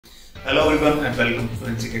Hello everyone and welcome to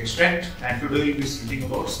Forensic Extract, and today we'll be speaking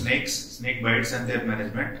about snakes, snake bites and their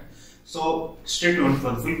management. So stay tuned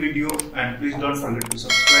for the full video and please don't forget to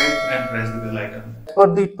subscribe and press the bell icon. For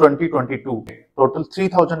the 2022, total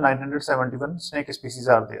 3,971 snake species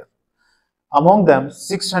are there. Among them,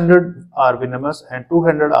 600 are venomous and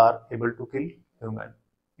 200 are able to kill human.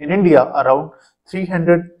 In India, around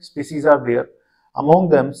 300 species are there. Among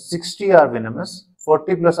them, 60 are venomous,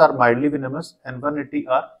 40 plus are mildly venomous, and 180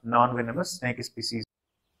 are non-venomous snake species.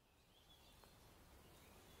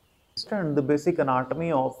 And the basic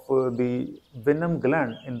anatomy of the venom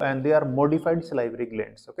gland, and they are modified salivary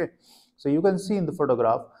glands. Okay, so you can see in the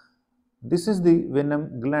photograph, this is the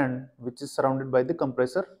venom gland which is surrounded by the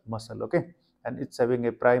compressor muscle. Okay, and it's having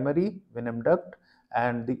a primary venom duct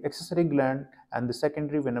and the accessory gland and the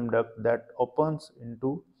secondary venom duct that opens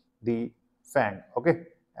into the fang. Okay,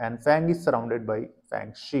 and fang is surrounded by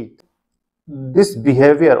fang sheath. This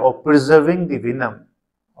behavior of preserving the venom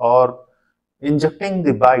or injecting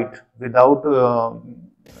the bite without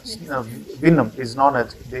venom is known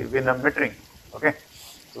as the venom metering. Okay,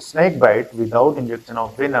 so snake bite without injection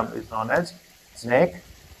of venom is known as snake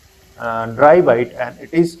dry bite, and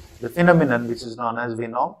it is the phenomenon which is known as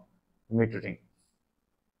venom metering.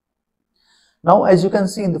 Now, as you can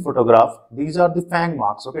see in the photograph, these are the fang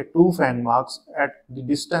marks. Okay, two fang marks at the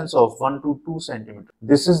distance of 1 to 2 centimeters.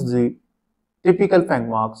 This is the typical fang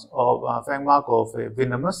mark of a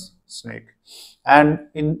venomous snake. And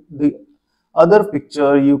in the other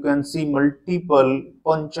picture, you can see multiple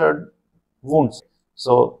punctured wounds.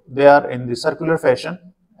 So they are in the circular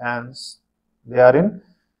fashion and they are in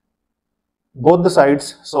both the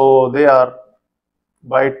sides. So they are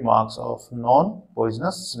bite marks of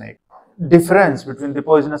non-poisonous snake. Difference between the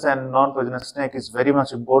poisonous and non-poisonous snake is very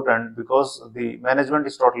much important because the management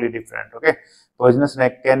is totally different. Okay, poisonous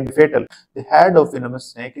snake can be fatal. The head of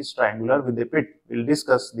venomous snake is triangular with a pit. We'll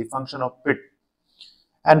discuss the function of pit.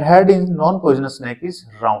 And head in non-poisonous snake is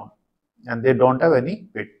round and they don't have any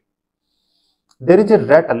pit. There is a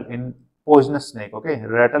rattle in poisonous snake. Okay,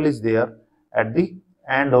 rattle is there at the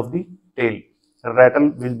end of the tail. Rattle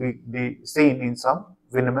will be seen in some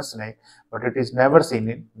venomous snake, but it is never seen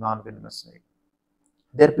in non-venomous snake.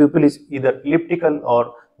 Their pupil is either elliptical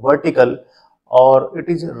or vertical, or it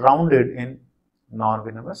is rounded in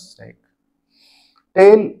non-venomous snake.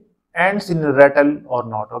 Tail ends in rattle or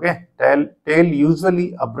not. Okay, tail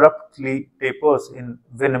usually abruptly tapers in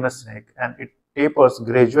venomous snake, and it tapers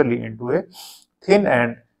gradually into a thin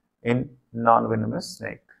end in non-venomous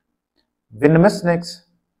snake. Venomous snakes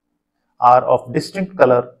are of distinct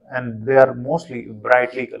color and they are mostly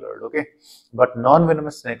brightly colored. Okay, but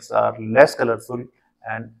non-venomous snakes are less colorful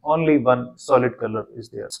and only one solid color is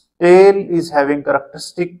there. Tail is having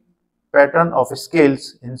characteristic pattern of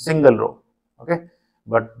scales in single row. Okay,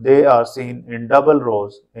 but they are seen in double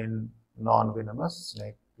rows in non-venomous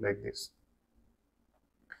snake like this.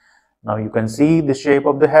 Now you can see the shape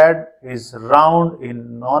of the head is round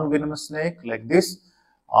in non-venomous snake like this,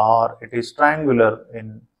 or it is triangular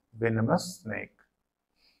in venomous snake.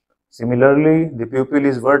 Similarly, the pupil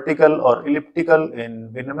is vertical or elliptical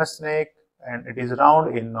in venomous snake and it is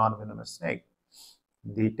round in non-venomous snake.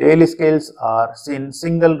 The tail scales are in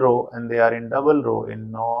single row and they are in double row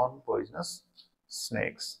in non-poisonous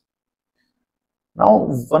snakes. Now,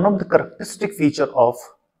 one of the characteristic feature of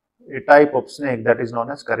a type of snake that is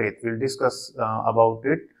known as karaith, we will discuss about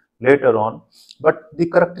it later on, but the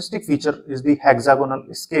characteristic feature is the hexagonal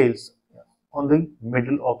scales on the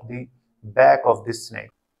middle of the back of this snake.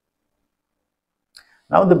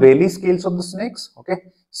 Now the belly scales of the snakes.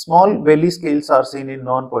 Okay, small belly scales are seen in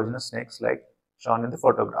non-poisonous snakes like shown in the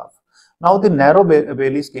photograph. Now the narrow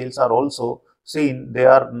belly scales are also seen. They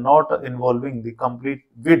are not involving the complete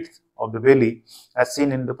width of the belly as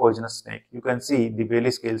seen in the poisonous snake. You can see the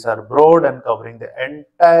belly scales are broad and covering the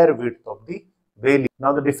entire width of the belly.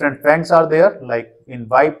 Now the different fangs are there, like in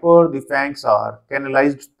viper the fangs are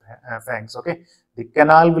canalized fangs. Okay, the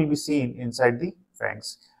canal will be seen inside the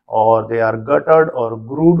fangs, or they are guttered or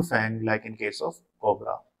grooved fang like in case of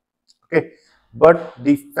cobra. Okay, but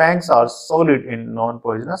the fangs are solid in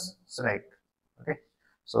non-poisonous snake. Okay,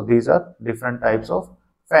 so these are different types of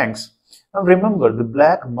fangs. Now remember, the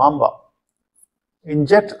black mamba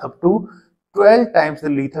injects up to 12 times the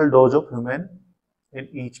lethal dose of human in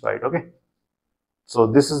each bite. Okay, so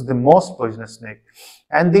this is the most poisonous snake,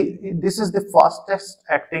 and this is the fastest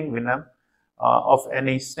acting venom of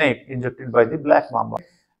any snake injected by the black mamba.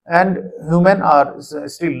 And human are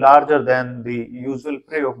still larger than the usual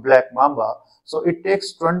prey of black mamba, so it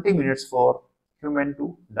takes 20 minutes for human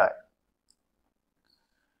to die.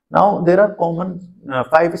 Now there are common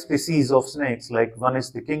 5 species of snakes, like one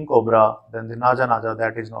is the king cobra, then the naja naja,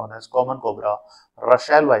 that is known as common cobra,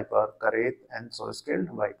 Russell viper, karait, and soy-scaled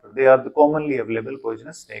viper. They are the commonly available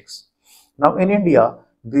poisonous snakes. Now in India,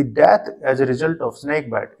 the death as a result of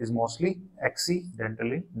snake bite is mostly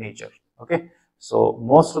accidental in nature. Okay, so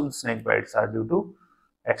most of the snake bites are due to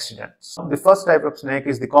accidents. The first type of snake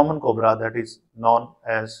is the common cobra, that is known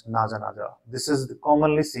as naja naja. This is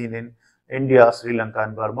commonly seen in India, Sri Lanka,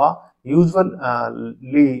 and Burma. Usually,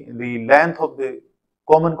 the length of the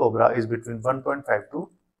common cobra is between 1.5 to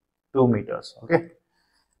 2 meters. Okay.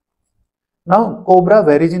 Now, cobra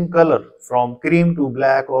varies in color from cream to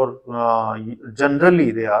black, or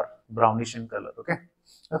generally they are brownish in color. Okay.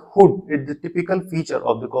 The hood, the typical feature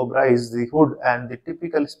of the cobra is the hood and the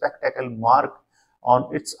typical spectacle mark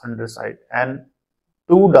on its underside, and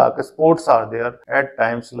two dark spots are there at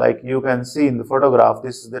times, like you can see in the photograph.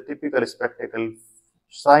 This is the typical spectacle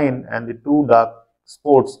sign, and the two dark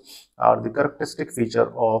spots are the characteristic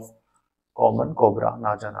feature of common cobra,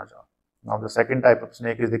 naja naja. Now the second type of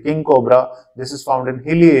snake is the king cobra. This is found in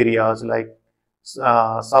hilly areas like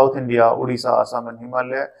South India, Odisha, Assam, and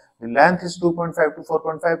Himalaya. The length is 2.5 to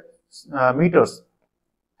 4.5 meters.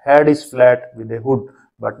 Head is flat with a hood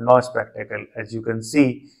but no spectacle. As you can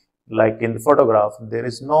see, like in the photograph, there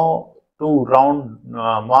is no two round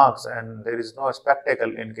marks and there is no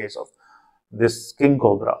spectacle in case of this king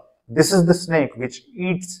cobra. This is the snake which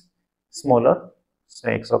eats smaller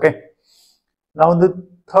snakes. Okay. Now the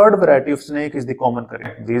third variety of snake is the common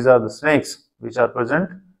karait. These are the snakes which are present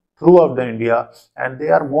throughout the India, and they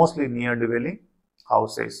are mostly near dwelling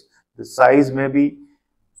houses. The size may be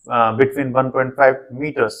between 1.5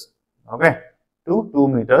 meters, okay, to 2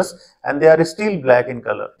 meters, and they are still black in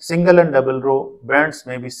color. Single and double row bands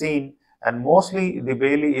may be seen, and mostly the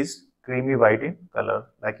belly is creamy white in color.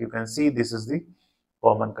 Like you can see, this is the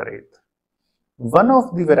common karait. One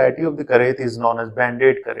of the variety of the karait is known as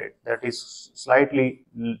banded karait, that is slightly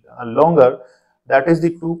longer, that is the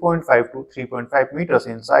 2.5 to 3.5 meters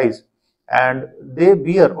in size, and they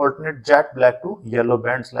wear alternate jet black to yellow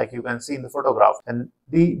bands, like you can see in the photograph, and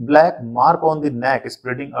the black mark on the neck is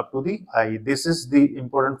spreading up to the eye. This is the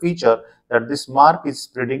important feature, that this mark is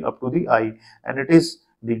spreading up to the eye, and it is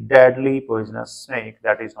the deadly poisonous snake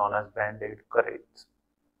that is known as banded karait.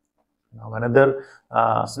 Now another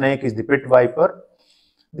snake is the pit viper.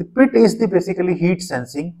 The pit is the basically heat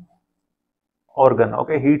sensing organ.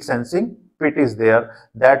 Okay, heat sensing pit is there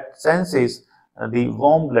that senses the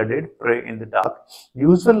warm-blooded prey in the dark.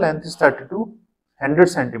 Usual length is 30 to 100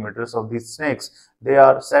 centimeters of these snakes. They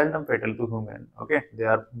are seldom fatal to human. Okay,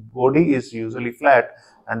 their body is usually flat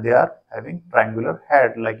and they are having triangular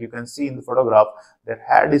head, like you can see in the photograph. Their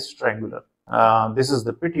head is triangular. This is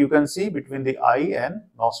the pit you can see between the eye and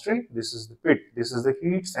nostril. This is the pit. This is the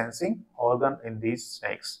heat sensing organ in these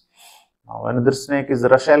snakes. Now another snake is the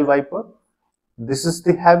Russell viper. This is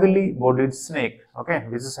the heavily bodied snake, okay,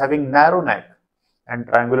 which is having narrow neck and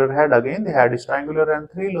triangular head. Again, the head is triangular and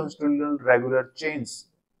three longitudinal regular chains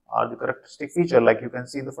are the characteristic feature, like you can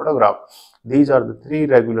see in the photograph. These are the three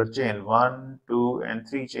regular chain, 1, 2, and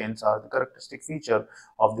 3 chains are the characteristic feature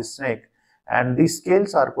of this snake, and these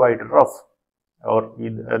scales are quite rough, or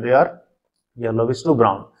they are yellowish to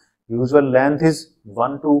brown. Usual length is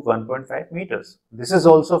 1 to 1.5 meters. This is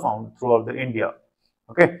also found throughout the India.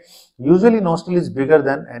 Okay, usually nostril is bigger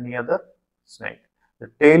than any other snake.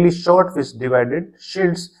 The tail is short with divided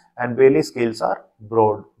shields, and belly scales are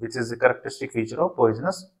broad, which is a characteristic feature of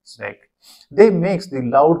poisonous snake. They make the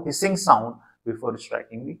loud hissing sound before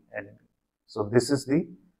striking the enemy. So this is the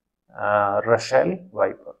Russell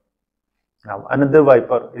viper. Now another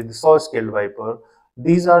viper is the soy-scaled viper.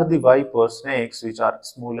 These are the viper snakes which are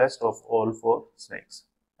smallest of all 4 snakes,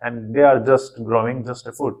 and they are just growing just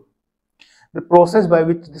a foot. The process by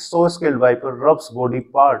which the soy-scaled viper rubs body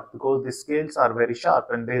part, because the scales are very sharp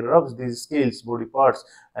and they rubs these scales body parts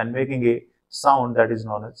and making a sound that is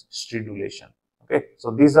known as stridulation. Okay,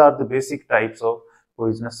 so these are the basic types of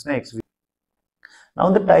poisonous snakes.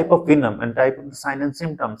 Now the type of venom and type of the sign and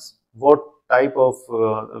symptoms. What type of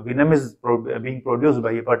venom is being produced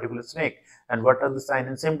by a particular snake, and what are the sign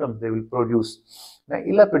and symptoms they will produce. Now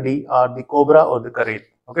Elapidae are the cobra or the karait.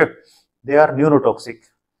 Okay, they are neurotoxic.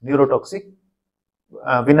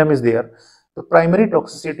 Venom is there. The primary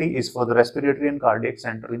toxicity is for the respiratory and cardiac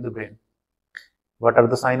center in the brain. What are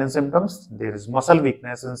the signs and symptoms? There is muscle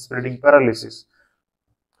weakness and spreading paralysis,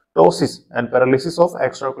 ptosis and paralysis of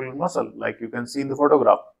extraocular muscle, like you can see in the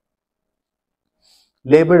photograph.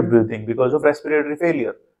 Labored breathing because of respiratory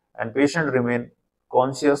failure, and patient remain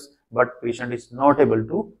conscious but patient is not able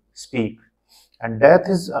to speak. and death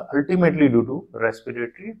is ultimately due to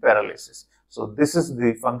respiratory paralysis. So this is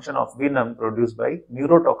the function of venom produced by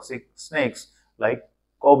neurotoxic snakes like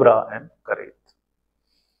cobra and karait.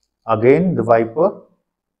 Again, the viper.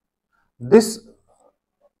 This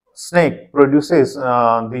snake produces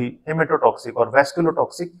the hematotoxic or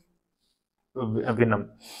vasculotoxic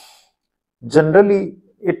venom. Generally,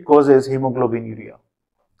 it causes hemoglobinuria,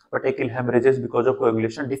 petechial hemorrhages because of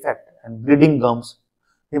coagulation defect, and bleeding gums,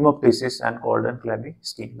 hemoptysis, and cold and clammy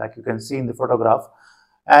skin, like you can see in the photograph.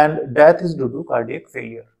 And death is due to cardiac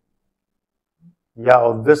failure. Yeah,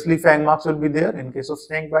 obviously fang marks will be there in case of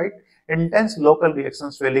snake bite. Intense local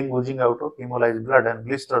reaction, swelling, oozing out of hemolyzed blood, and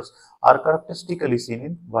blisters are characteristically seen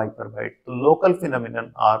in viper bite. The local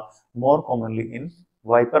phenomenon are more commonly in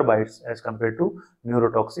viper bites as compared to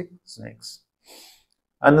neurotoxic snakes.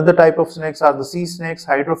 Another type of snakes are the sea snakes,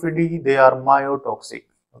 Hydrophidae. They are myotoxic.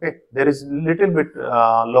 Okay, there is little bit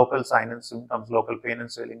local sign and symptoms, local pain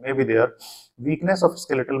and swelling may be there. Weakness of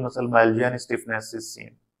skeletal muscle, myalgia and stiffness is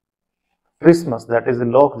seen. Trismus, that is the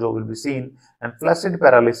lockjaw, will be seen, and flaccid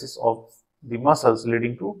paralysis of the muscles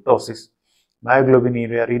leading to ptosis.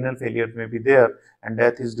 Myoglobinuria, renal failure may be there, and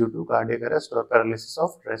death is due to cardiac arrest or paralysis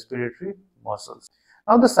of respiratory muscles.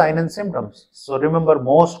 Now the sign and symptoms. So remember,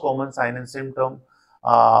 most common sign and symptom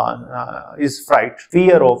is fright,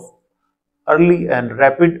 fear of early and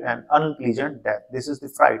rapid and unpleasant death. This is the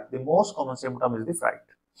fright. The most common symptom is the fright.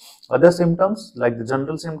 Other symptoms like the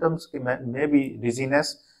general symptoms may be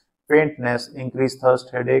dizziness, faintness, increased thirst,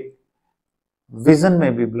 headache, vision may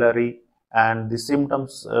be blurry, and the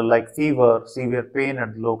symptoms like fever, severe pain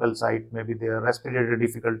at the local site may be there, respiratory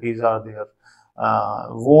difficulties are there,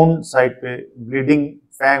 wound site bleeding,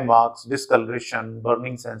 fang marks, discoloration,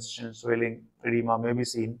 burning sensation, swelling, edema may be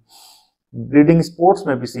seen, bleeding spots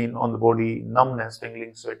may be seen on the body, numbness,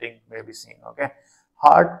 tingling, sweating may be seen. Okay,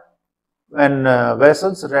 heart and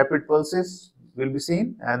vessels, rapid pulses will be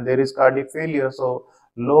seen, and there is cardiac failure. So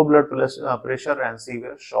low blood pressure and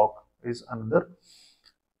severe shock is another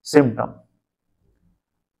symptom.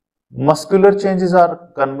 Muscular changes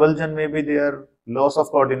are convulsion may be there, loss of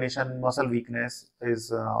coordination, muscle weakness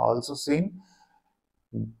is also seen.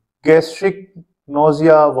 Gastric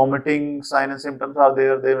nausea, vomiting, sign and symptoms are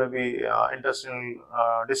there. There may be intestinal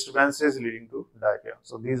disturbances leading to diarrhea.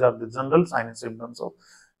 So these are the general sign and symptoms of,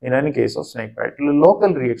 in any case of snake bite.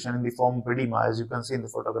 Local reaction in the form of edema, as you can see in the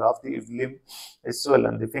photograph, the limb is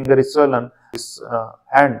swollen, the finger is swollen, this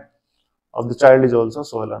hand of the child is also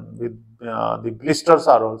swollen. With the blisters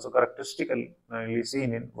are also characteristically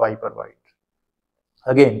seen in viper bite.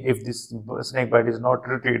 Again, if this snake bite is not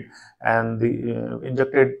treated and the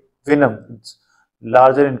injected venom is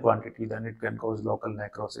larger in quantity, then it can cause local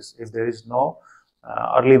necrosis if there is no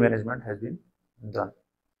early management has been done.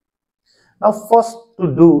 Now, first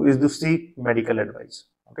to do is to seek medical advice.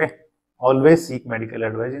 Okay, always seek medical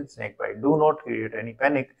advice in snake bite. Do not create any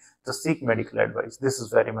panic. Just seek medical advice. This is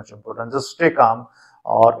very much important. Just stay calm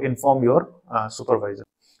or inform your supervisor.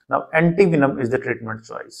 Now, anti-venom is the treatment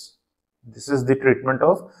choice. This is the treatment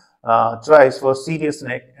of choice for serious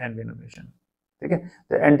snake and venomation. Okay,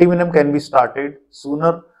 the anti-venom can be started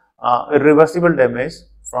sooner. Irreversible damage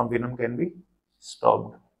from venom can be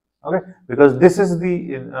stopped. Okay, because this is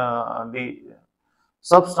the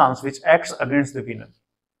substance which acts against the venom.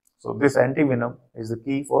 So this anti-venom is the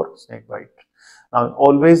key for snake bite. Now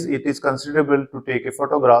always it is considerable to take a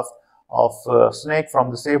photograph of snake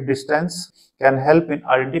from the safe distance, can help in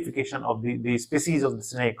identification of the species of the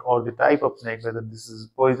snake or the type of snake, whether this is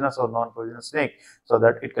poisonous or non-poisonous snake, so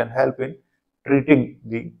that it can help in treating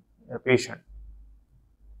the patient.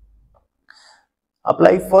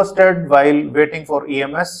 Apply first aid while waiting for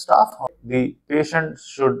EMS staff. The patient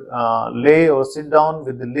should lay or sit down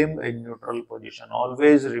with the limb in neutral position.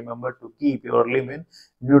 Always remember to keep your limb in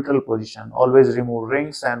neutral position. Always remove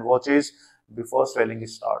rings and watches before swelling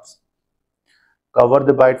starts. Cover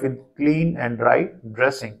the bite with clean and dry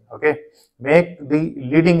dressing. Okay, make the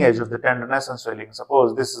leading edge of the tenderness and swelling.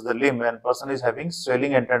 Suppose this is the limb and person is having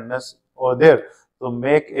swelling and tenderness over there. So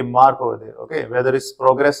make a mark over there, okay, whether it's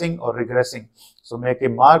progressing or regressing. So make a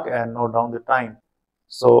mark and note down the time.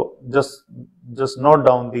 So just note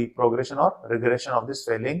down the progression or regression of the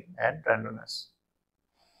swelling and tenderness.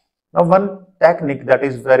 Now, one technique that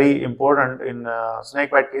is very important in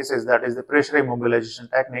snake bite cases, that is the pressure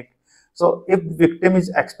immobilization technique. So if the victim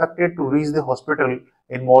is expected to reach the hospital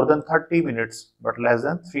in more than 30 minutes but less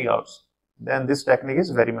than 3 hours, then this technique is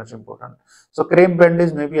very much important. So crepe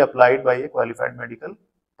bandage may be applied by a qualified medical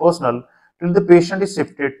personnel till the patient is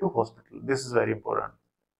shifted to hospital. This is very important.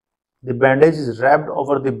 The bandage is wrapped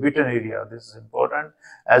over the bitten area. This is important. compartment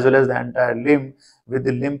as well as the entire limb, with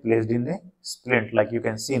the limb placed in a splint, like you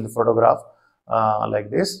can see in the photograph, like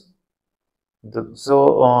this.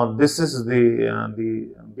 This is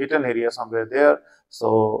the beaten area somewhere there.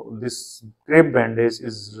 So this crepe bandage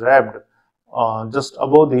is wrapped just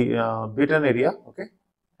above the beaten area, okay,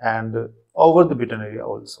 and over the beaten area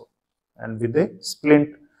also, and with a splint,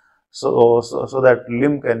 so that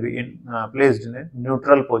limb can be placed in a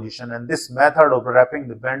neutral position. And this method of wrapping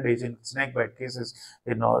the bandage in snake bite cases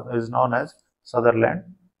is known as Sutherland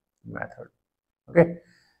method. Okay.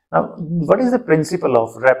 Now, what is the principle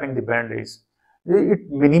of wrapping the bandage? It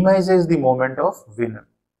minimizes the movement of venom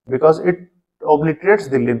because it obliterates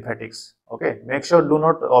the lymphatics. Okay, make sure do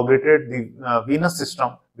not obliterate the venous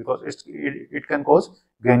system, because it can cause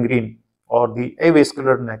gangrene or the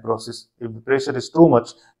avascular necrosis. If the pressure is too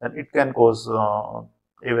much, then it can cause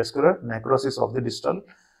avascular necrosis of the distal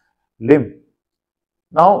limb.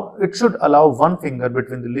 Now, it should allow one finger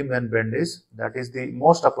between the limb and bandage. That is the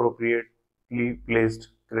most appropriately placed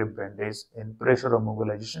crepe bandage in pressure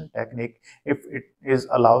immobilization technique, if it is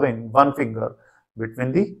allowing one finger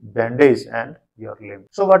between the bandage and your limb.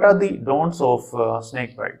 So, what are the don'ts of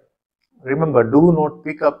snake bite? Remember, do not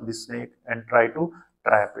pick up the snake and try to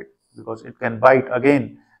trap it, because it can bite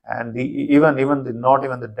again. And even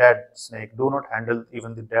the dead snake, do not handle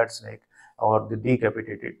even the dead snake or the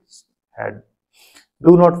decapitated head.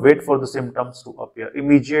 Do not wait for the symptoms to appear.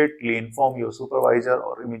 Immediately inform your supervisor,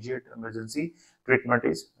 or immediate emergency treatment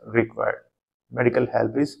is required. Medical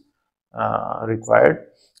help is required.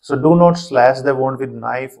 So do not slash the wound with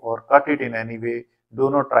knife or cut it in any way. Do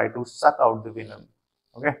not try to suck out the venom.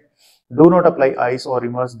 Okay. Do not apply ice or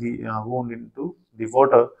immerse the wound into the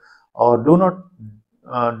water, or do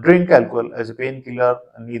not drink alcohol as a painkiller.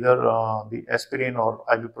 Neither the aspirin or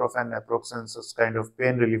ibuprofen, naproxen, such kind of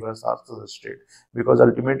pain relievers are suggested, because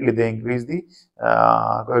ultimately they increase the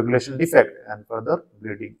coagulation defect and further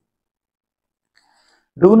bleeding.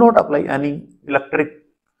 Do not apply any electric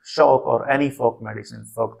shock or any folk medicine,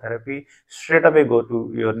 folk therapy. Straight away go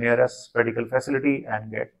to your nearest medical facility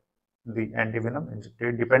and get the antivenom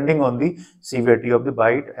injected, depending on the severity of the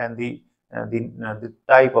bite and the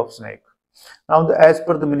type of snake. Now, as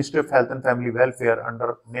per the Ministry of Health and Family Welfare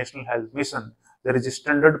under National Health Mission, there is a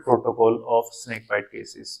standard protocol of snake bite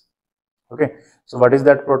cases. Okay, so what is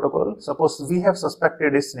that protocol? Suppose we have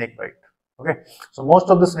suspected a snake bite. Okay, so most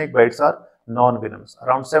of the snake bites are non-venomous.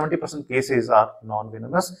 Around 70% cases are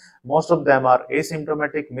non-venomous. Most of them are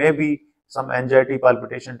asymptomatic. Maybe some anxiety,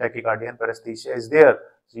 palpitation, tachycardia, and paresthesia is there.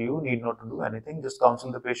 So you need not to do anything. Just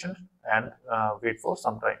counsel the patient and wait for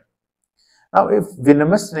some time. Now, if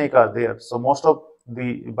venomous snake are there, so most of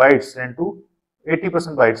the bites tend to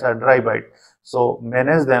 80% bites are dry bite. So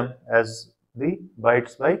manage them as the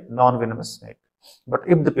bites by non-venomous snake. But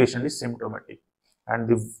if the patient is symptomatic and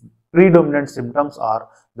the predominant symptoms are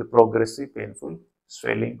the progressive painful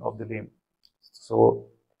swelling of the limb, so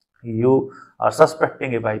you are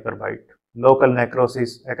suspecting a viper bite, local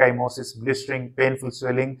necrosis, ecchymosis, blistering, painful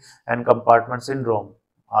swelling, and compartment syndrome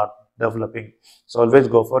are developing. So always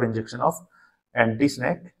go for injection of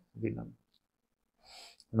anti-snake venom.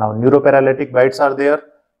 Now, neuroparalytic bites are there.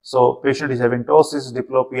 So patient is having ptosis,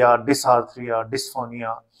 diplopia, dysarthria,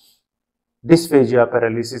 dysphonia, dysphagia,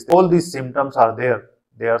 paralysis. All these symptoms are there.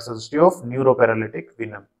 They are suggestive of neuroparalytic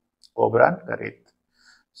venom, cobra and kareth.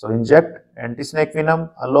 So inject anti-snake venom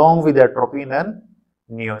along with atropine and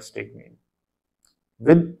neostigmine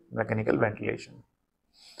with mechanical ventilation.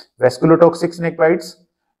 Vasculotoxic snake bites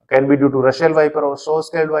can be due to Russell viper or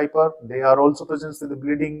saw-scaled viper. They are also present with the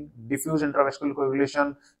bleeding, diffuse intravascular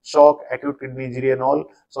coagulation, shock, acute kidney injury and all.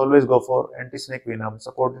 So always go for anti-snake venom,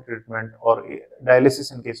 supportive treatment, or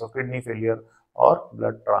dialysis in case of kidney failure or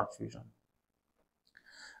blood transfusion.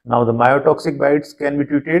 Now, the myotoxic bites can be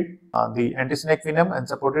treated, the anti-snake venom and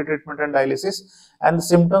supportive treatment and dialysis, and the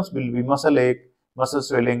symptoms will be muscle ache, muscle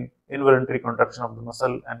swelling, involuntary contraction of the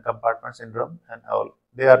muscle, and compartment syndrome and all.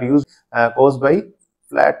 They are caused by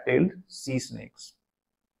flat-tailed sea snakes.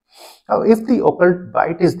 Now, if the occult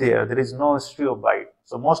bite is there, there is no history of bite.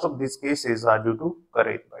 So most of these cases are due to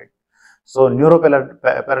kareth bite. So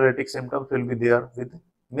neuroparalytic symptoms will be there with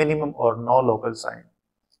minimum or no local sign.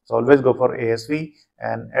 So always go for ASV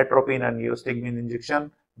and atropine and neostigmine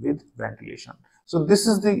injection with ventilation. So this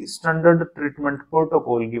is the standard treatment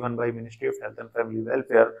protocol given by Ministry of Health and Family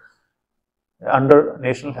Welfare under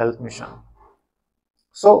National Health Mission.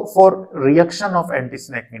 So for reaction of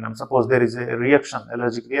anti-snake venom, suppose there is a reaction,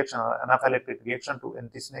 allergic reaction or anaphylactic reaction to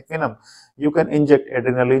anti-snake venom, you can inject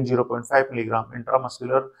adrenaline 0.5 mg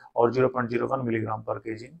intramuscular or 0.01 mg per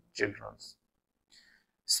kg in children.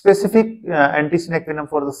 Specific anti-snake venom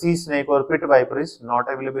for the sea snake or pit viper is not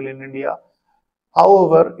available in India.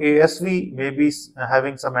 However, ASV may be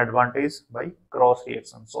having some advantage by cross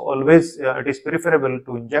reaction. So, always it is preferable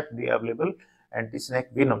to inject the available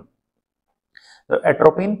anti-snake venom. The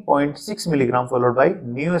atropine 0.6 mg followed by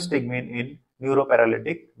neostigmine in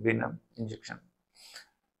neuroparalytic venom injection.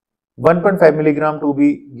 1.5 mg to be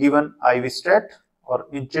given IV stat, or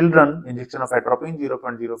in children injection of atropine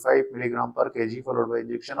 0.05 mg per kg followed by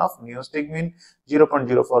injection of neostigmine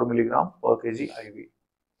 0.04 mg per kg IV.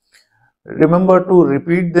 Remember to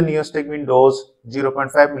repeat the neostigmine dose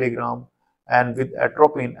 0.5 mg and with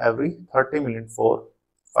atropine every 30 minutes for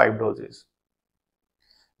 5 doses.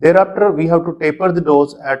 Thereafter, we have to taper the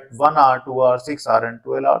dose at 1 hour, 2 hours, 6 hours and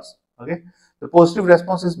 12 hours. Okay. The positive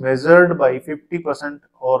response is measured by 50%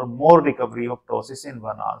 or more recovery of ptosis in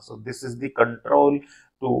 1 hour. So, this is the control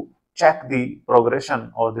to check the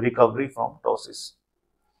progression or the recovery from ptosis.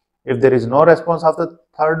 If there is no response after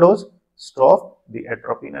third dose, stop the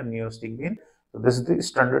atropine and neostigmine. So, this is the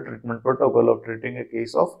standard treatment protocol of treating a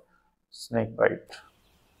case of snake bite.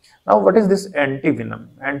 Now, what is this antivenom?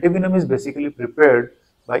 Antivenom is basically prepared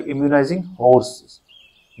by immunizing horses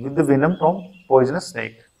with the venom from poisonous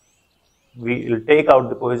snake. We will take out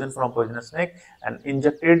the poison from poisonous snake and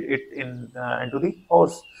injected it into the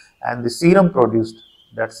horse, and the serum produced,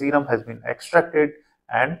 that serum has been extracted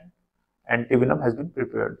and antivenom has been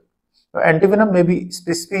prepared. Antivenom may be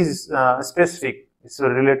specific, it's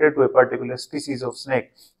related to a particular species of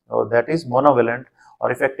snake, that is monovalent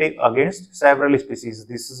or effective against several species.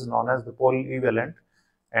 This is known as the polyvalent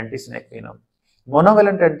anti-snake venom.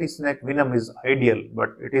 Monovalent anti-snake venom is ideal,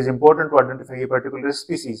 but it is important to identify a particular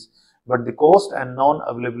species, but the cost and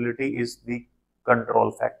non-availability is the control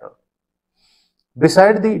factor.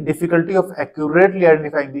 Besides the difficulty of accurately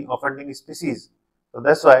identifying the offending species, so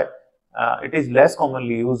that's why it is less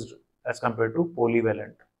commonly used as compared to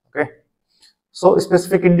polyvalent. Okay. So,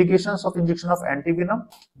 specific indications of injection of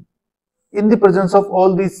antivenom: in the presence of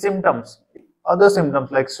all these symptoms, other symptoms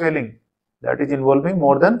like swelling that is involving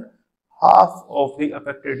more than half of the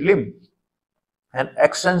affected limb, and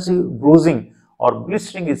extensive bruising or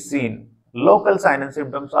blistering is seen, local signs and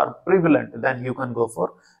symptoms are prevalent, then you can go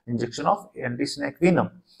for injection of anti-snake venom,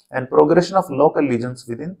 and progression of local lesions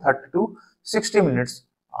within 30 to 60 minutes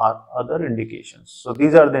are other indications. So,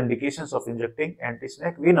 these are the indications of injecting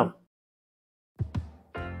anti-snake venom.